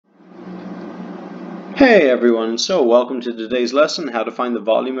Hey everyone, so welcome to today's lesson, how to find the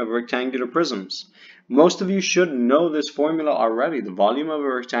volume of rectangular prisms. Most of you should know this formula already. The volume of a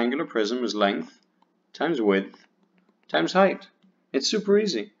rectangular prism is length times width times height. It's super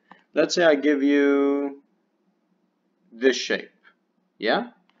easy. Let's say I give you this shape. Yeah?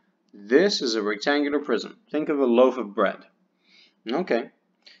 This is a rectangular prism. Think of a loaf of bread. Okay.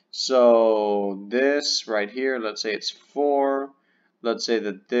 So this right here, let's say it's 4. Let's say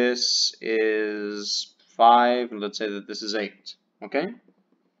that this is 5, and let's say that this is 8. Okay?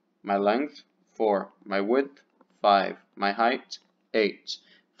 My length, 4. My width, 5. My height, 8.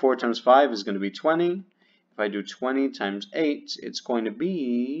 4 times 5 is going to be 20. If I do 20 times 8, it's going to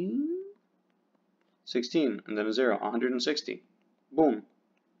be 16, and then a 0, 160. Boom.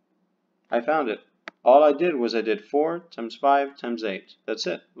 I found it. All I did was I did 4 times 5 times 8. That's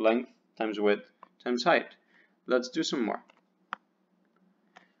it. Length times width times height. Let's do some more.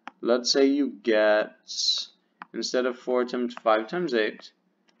 Let's say you get, instead of 4 times 5 times 8,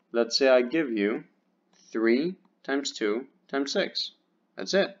 let's say I give you 3 times 2 times 6.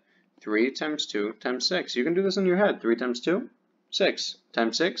 That's it. 3 times 2 times 6. You can do this in your head. 3 times 2, 6.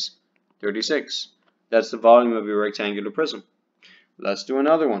 Times 6, 36. That's the volume of your rectangular prism. Let's do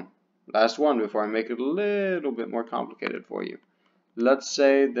another one. Last one before I make it a little bit more complicated for you. Let's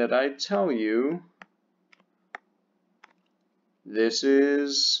say that I tell you this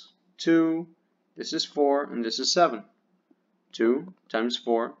is 2, this is 4, and this is 7. 2 times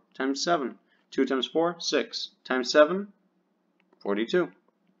 4 times 7. 2 times 4, 6. Times 7, 42.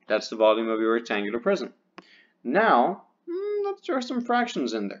 That's the volume of your rectangular prism. Now, let's throw some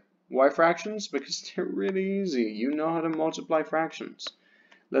fractions in there. Why fractions? Because they're really easy. You know how to multiply fractions.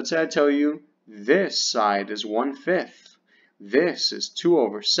 Let's say I tell you this side is 1/5. This is 2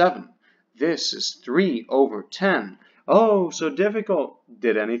 over 7. This is 3 over 10. Oh, so difficult.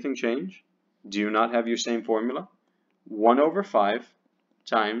 Did anything change? Do you not have your same formula? 1 over 5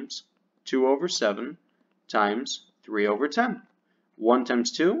 times 2 over 7 times 3 over 10. 1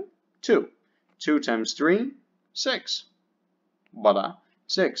 times 2, 2. 2 times 3, 6. Voila,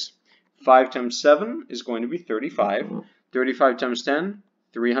 6. 5 times 7 is going to be 35. 35 times 10,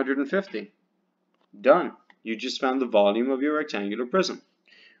 350. Done. You just found the volume of your rectangular prism.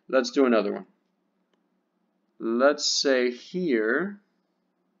 Let's do another one. Let's say here,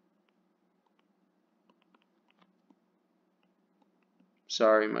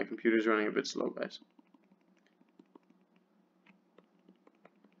 sorry, my computer's running a bit slow, guys.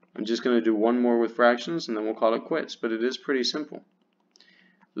 I'm just going to do one more with fractions and then we'll call it quits, but it is pretty simple.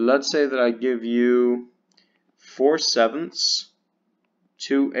 Let's say that I give you 4/7,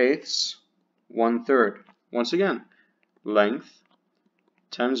 2/8, 1/3. Once again, length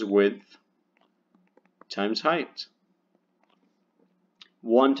times width times height.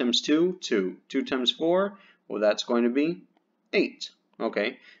 1 times 2, 2. 2 times 4, well, that's going to be 8.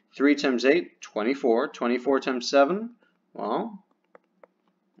 Okay. 3 times 8, 24. 24 times 7, well,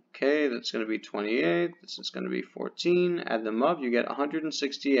 okay, that's going to be 28. This is going to be 14. Add them up, you get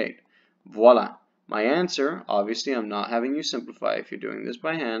 168. Voila. My answer, obviously I'm not having you simplify if you're doing this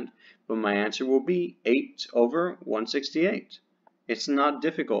by hand, but my answer will be 8 over 168. It's not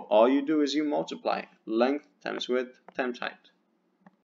difficult. All you do is you multiply length times width times height.